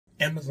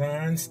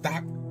Amazon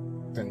stock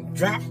then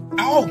drop.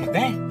 Oh,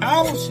 dang.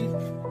 Oh, shit.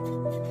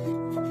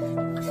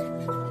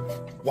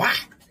 Why?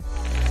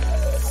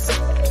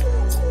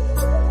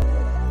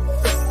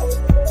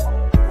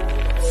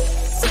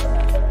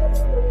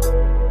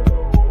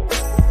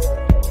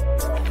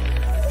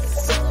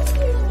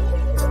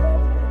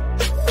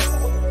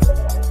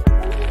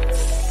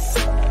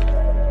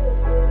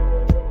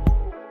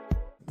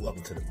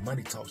 Welcome to the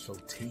Money Talk Show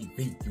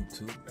TV,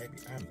 YouTube, baby.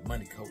 I'm the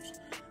Money Coach.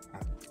 I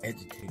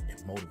educate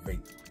and motivate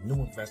new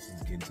investors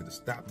to get into the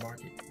stock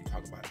market. We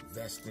talk about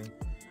investing,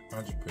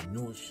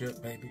 entrepreneurship,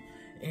 baby,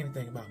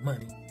 anything about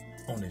money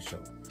on this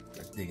show.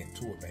 Let's dig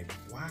into it, baby.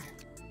 Why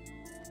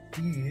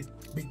did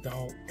big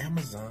dog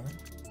Amazon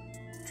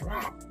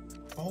drop?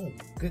 Oh,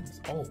 goodness.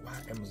 Oh, why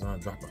Amazon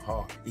dropping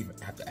hard even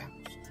after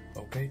hours?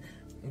 Okay,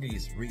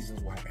 these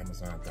reasons why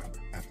Amazon dropped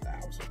after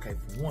hours. Okay,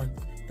 for one,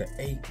 the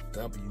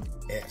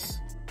AWS.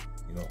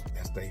 You know,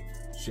 that's their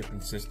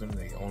shipping system,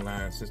 their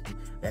online system.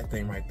 That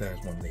thing right there is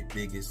one of their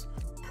biggest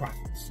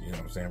profits. You know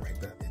what I'm saying?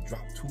 Right there. It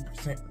dropped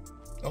 2%.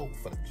 Oh,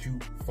 for the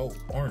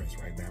Q4 earnings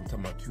right now. I'm talking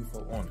about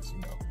Q4 earnings,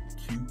 you know.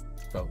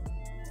 Q4.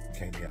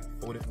 Okay, they got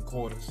 4 different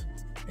quarters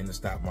in the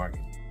stock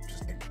market.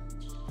 Just like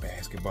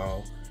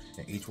basketball.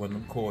 And each one of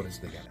them quarters,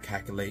 they got to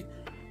calculate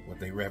what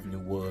their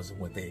revenue was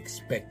and what they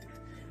expected.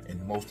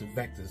 And most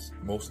investors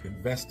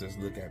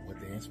look at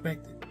what they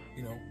expected.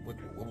 You know, what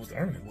was the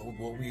earning?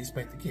 What we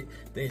expect to get?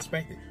 They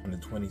expected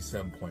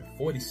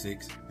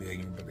 127.46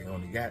 billion, but they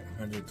only got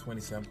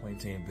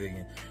 127.10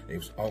 billion. They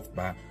was off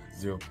by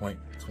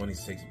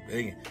 0.26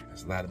 billion.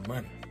 That's a lot of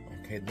money.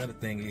 Okay, another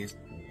thing is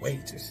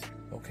wages.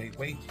 Okay,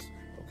 wages.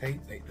 Okay,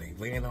 they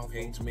laying off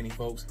too many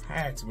folks,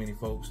 hired too many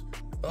folks.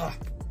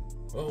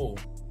 Oh,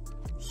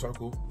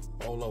 circle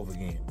all over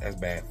again. That's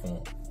bad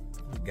form.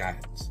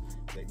 Guidance.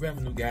 The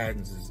revenue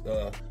guidance is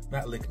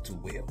not looking too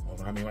well.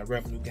 I mean, my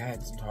revenue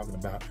guidance, I'm talking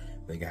about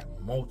they got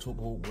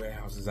multiple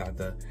warehouses out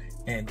there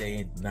and they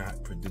ain't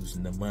not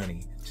producing the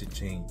money to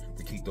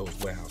keep those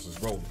warehouses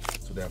rolling.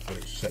 So therefore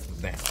they shut them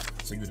down.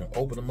 So you done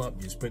open them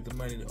up, you spent the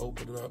money to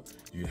open it up,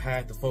 you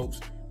hired the folks,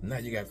 now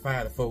you got to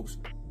fire the folks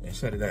and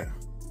shut it down.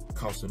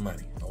 Cost of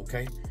money,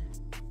 okay?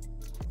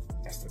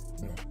 That's the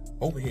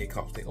overhead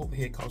cost. The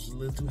overhead cost is a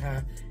little too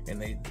high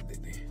and they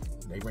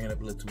ran up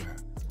a little too high.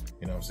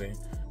 You know what I'm saying?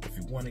 If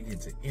you want to get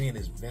into any of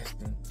this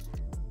investing,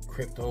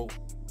 crypto,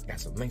 got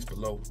some links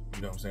below,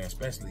 you know what I'm saying?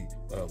 Especially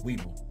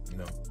Webull, you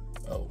know.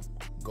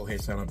 Go ahead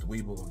and sign up to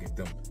Webull, go get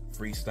them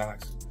free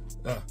stocks.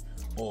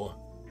 Or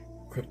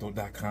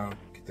crypto.com,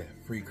 get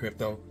that free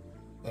crypto.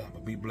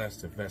 But be blessed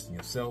to invest in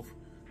yourself.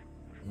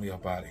 We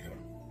up out of here.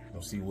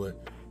 We'll see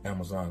what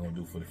Amazon gonna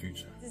do for the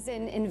future. This is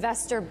an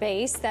investor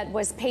base that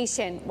was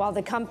patient while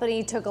the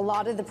company took a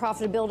lot of the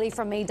profitability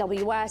from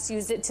AWS,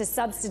 used it to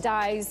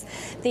subsidize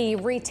the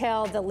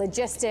retail, the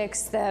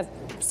logistics, the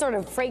sort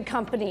of freight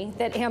company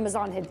that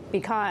Amazon had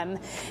become.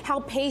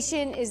 How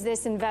patient is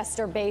this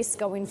investor base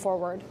going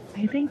forward?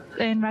 I think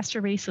the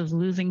investor base is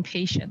losing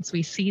patience.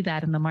 We see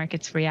that in the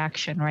market's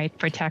reaction, right,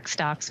 for tech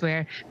stocks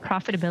where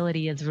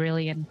profitability is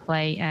really in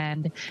play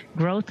and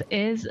growth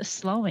is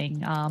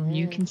slowing.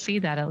 You can see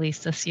that at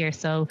least this year.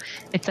 So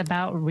it's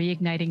about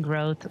reigniting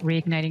growth,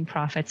 reigniting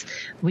profits.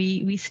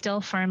 We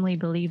still firmly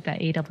believe that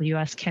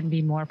AWS can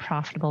be more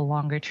profitable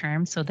longer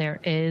term. So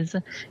there is,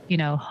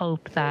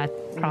 hope that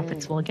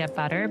profits will get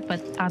better.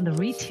 But on the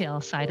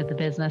retail side of the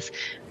business,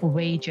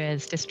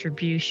 wages,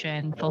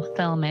 distribution,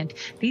 fulfillment,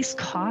 these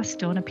costs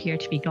don't appear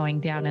to be going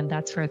down, and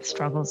that's where the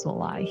struggles will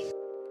lie.